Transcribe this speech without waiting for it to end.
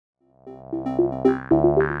Hello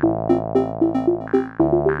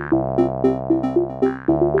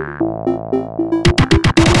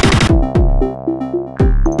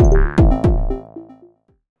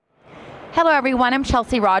everyone, I'm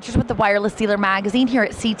Chelsea Rogers with the Wireless Dealer Magazine here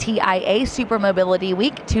at CTIA Super Mobility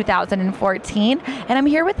Week 2014, and I'm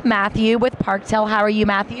here with Matthew with ParkTell. How are you,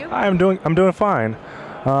 Matthew? Hi, I'm doing fine.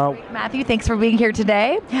 Matthew, thanks for being here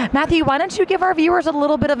today. Matthew, why don't you give our viewers a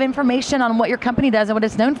little bit of information on what your company does and what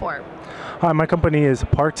it's known for? Hi, my company is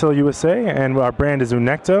ParkTell USA, and our brand is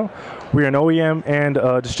Unecto. We're an OEM and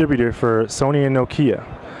a distributor for Sony and Nokia.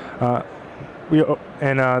 We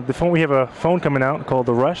have a phone coming out called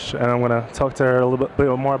the Rush, and I'm going to talk to her a little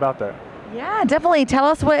bit more about that. Yeah, definitely. Tell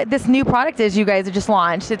us what this new product is you guys have just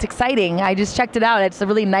launched. It's exciting. I just checked it out. It's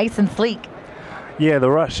really nice and sleek. Yeah,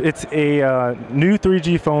 the Rush. It's a new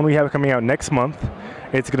 3G phone we have coming out next month.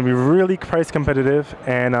 It's going to be really price competitive,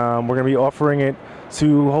 and we're going to be offering it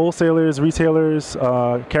to wholesalers, retailers,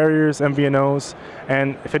 carriers, MVNOs,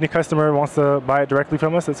 and if any customer wants to buy it directly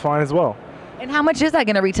from us, it's fine as well. And how much is that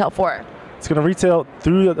going to retail for? It's going to retail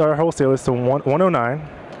through our wholesalers to $109.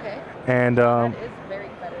 Okay. And that is very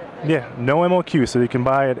competitive. yeah, no MOQ, so you can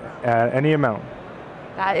buy it at any amount.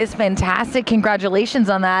 That is fantastic. Congratulations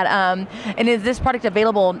on that. And is this product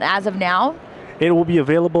available as of now? It will be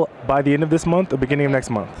available by the end of this month or beginning of next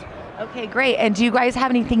month. Okay, great. And do you guys have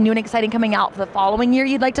anything new and exciting coming out for the following year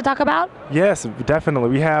you'd like to talk about? Yes, definitely.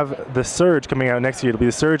 We have the Surge coming out next year. It'll be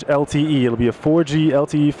the Surge LTE. It'll be a 4G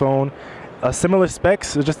LTE phone. Similar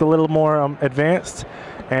specs, just a little more advanced,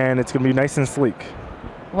 and it's going to be nice and sleek.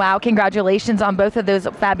 Wow, congratulations on both of those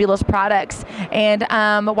fabulous products. And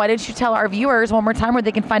why don't you tell our viewers one more time where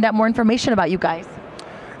they can find out more information about you guys?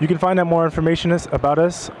 You can find out more information about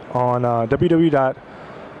us on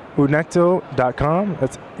www.unecto.com.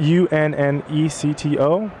 That's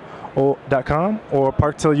UNNECTO.com or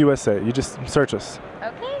ParkTell USA. You just search us.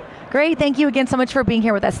 Okay, great. Thank you again so much for being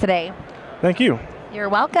here with us today. Thank you. You're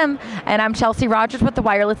welcome. And I'm Chelsea Rogers with the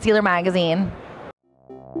Wireless Dealer Magazine.